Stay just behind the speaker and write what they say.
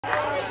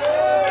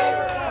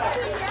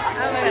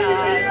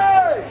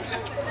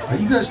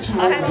guys too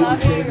old to do the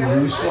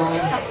Kangaroo song?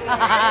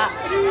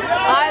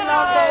 I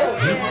love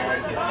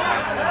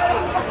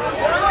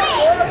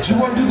this. Do you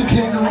want to do the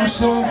Kangaroo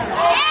song?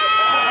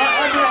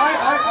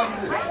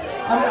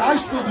 I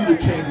still do the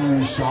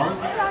Kangaroo song.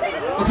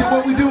 Okay,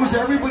 what we do is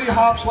everybody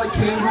hops like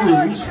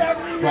kangaroos,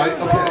 right?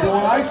 Okay, and then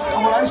when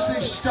I say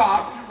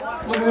stop,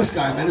 look at this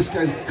guy, man. This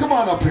guy's, come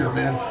on up here,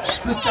 man.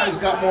 This guy's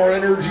got more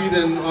energy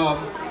than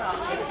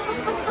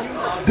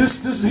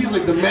he's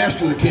like the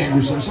master of the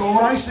kangaroo song. So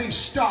when I say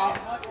stop,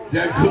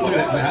 yeah, good, look at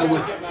that, man.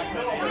 Look.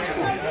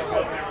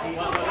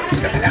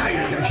 He's got the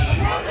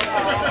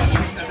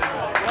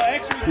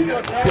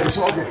okay,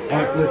 so okay, all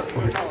right,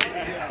 okay.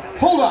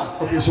 Hold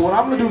on. Okay, so what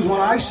I'm gonna do is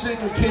when I sing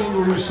the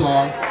Kangaroo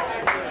song,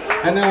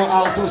 and then I'll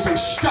also say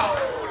stop.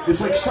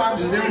 It's like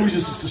Simons and everybody's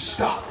just to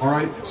stop. All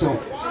right. So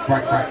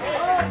right.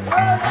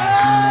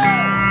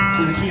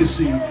 So the key is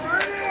C.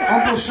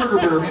 Uncle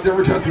Sugarbear. Have you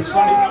ever done this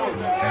song?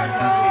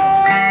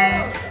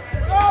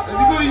 If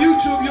you go to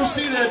YouTube, you'll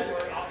see that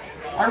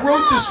I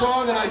wrote this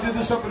song and I did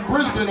this up in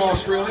Brisbane,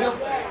 Australia,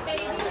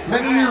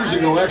 many years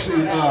ago.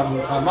 Actually,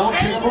 Mount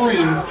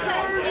Tambourine,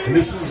 and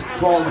this is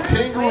called the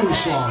Kangaroo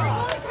song.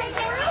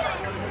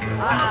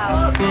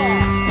 Wow.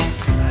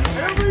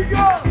 Here we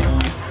go!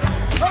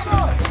 Come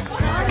on!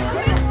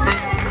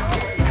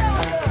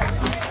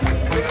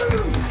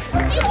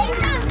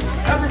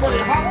 Everybody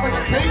hop like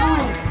a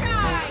kangaroo!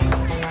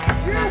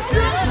 You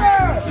sit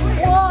there!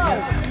 Why?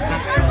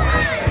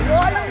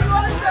 Why are you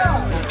like that?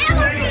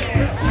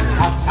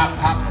 Hop, hop,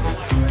 hop,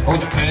 or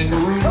the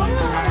kangaroo.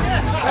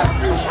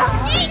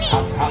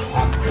 Hop, hop,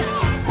 hop,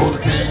 or the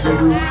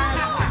kangaroo.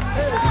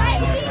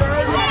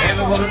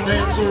 Everybody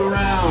dance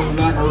around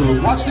like a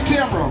roo. Watch the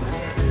camera.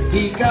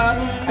 He got a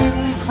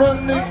little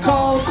friend they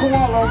call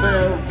Koala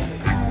Bear.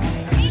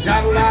 He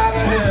got a lot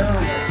of hair.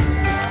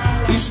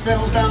 He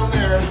smells down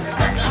there.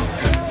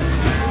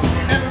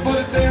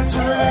 Everybody dance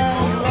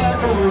around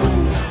like a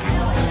roo.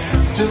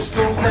 Till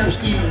Stone Crab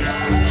Steve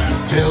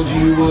tells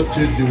you what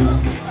to do.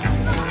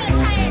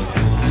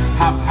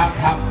 Hop, hop,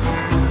 hop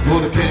for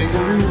the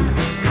kangaroo.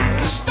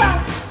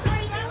 Stop!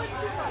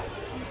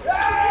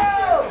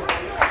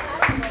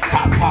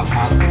 Hop, hop,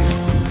 hop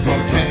for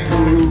the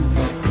kangaroo.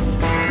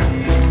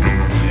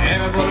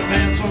 Everybody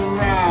dance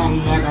around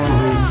like a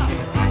roo.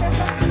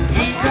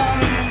 He got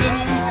a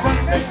little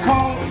friend they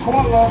call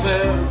Koala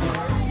Bear.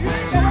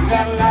 He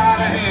got a lot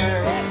of hair.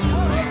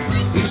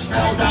 He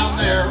smells down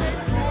there.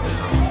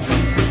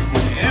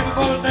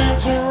 Everybody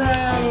dance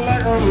around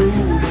like a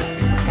roo.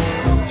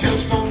 Till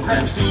Stone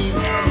Crab Steve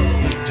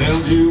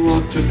tells you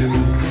what to do.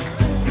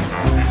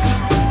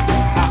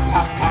 Hop,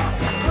 hop, hop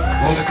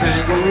for the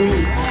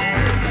kangaroo.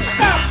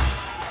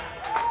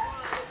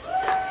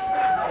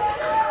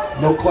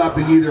 No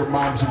clapping either,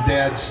 moms and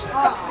dads.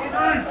 Hop,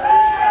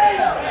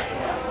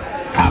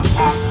 hop,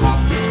 hop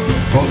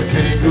for the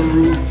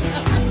kangaroo.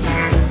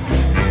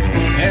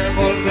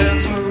 Everybody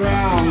dance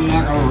around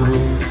like a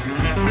roo.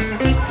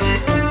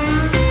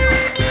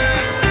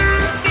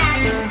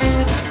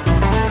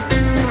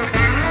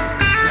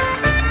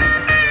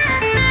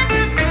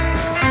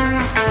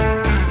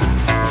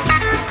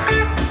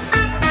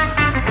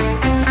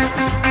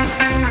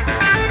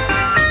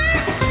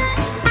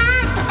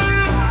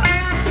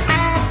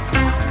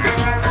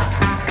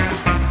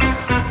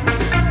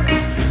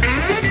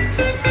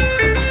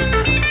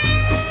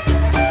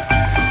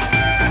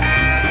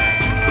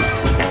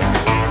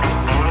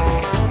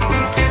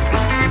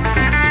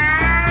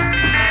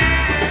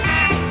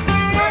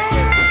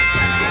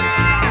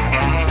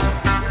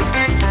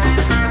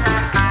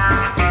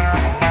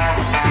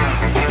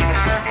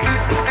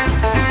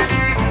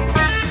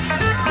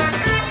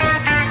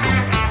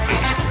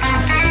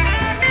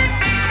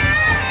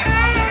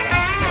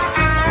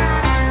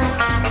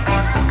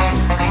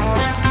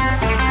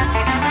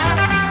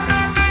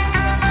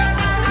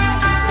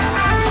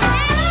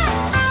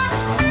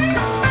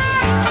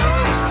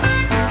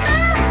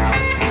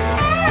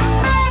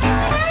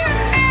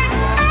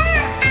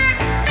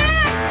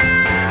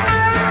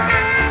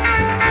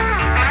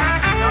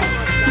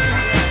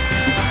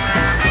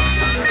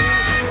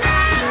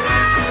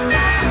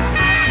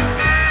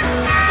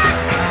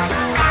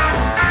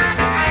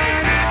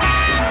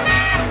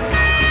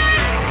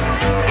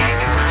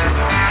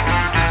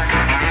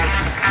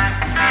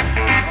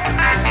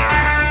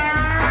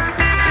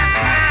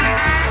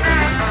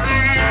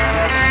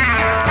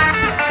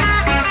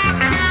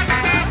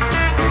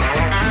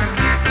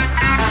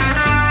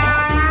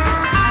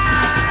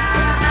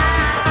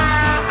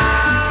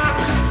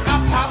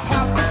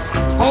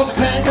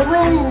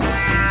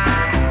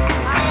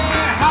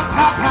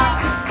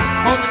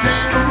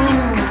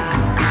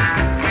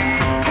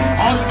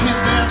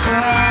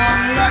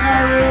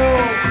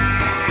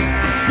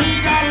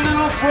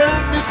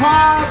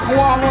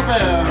 Koala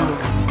bear,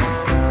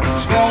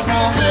 smells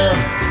down there,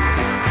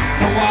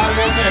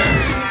 koala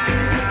bears.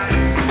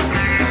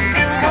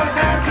 Everybody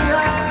dance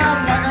around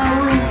like a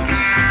roo.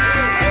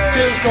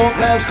 Till Stone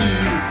Crab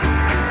Steve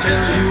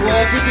tells you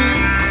what to do.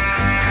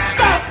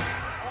 Stop!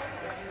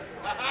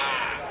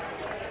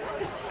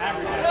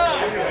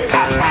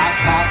 Hop, hop,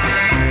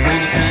 hop.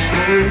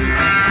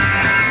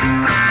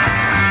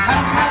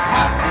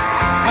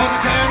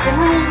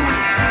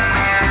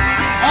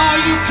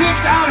 you kids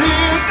down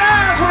here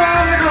dance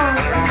around the girl.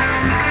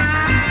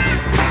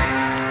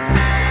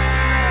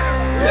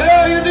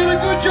 Yeah, you did a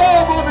good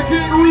job on the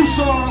Kangaroo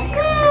song.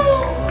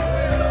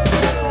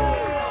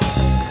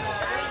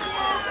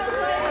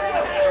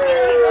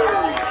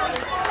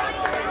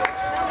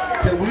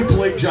 Can we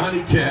play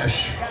Johnny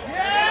Cash?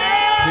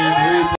 Can we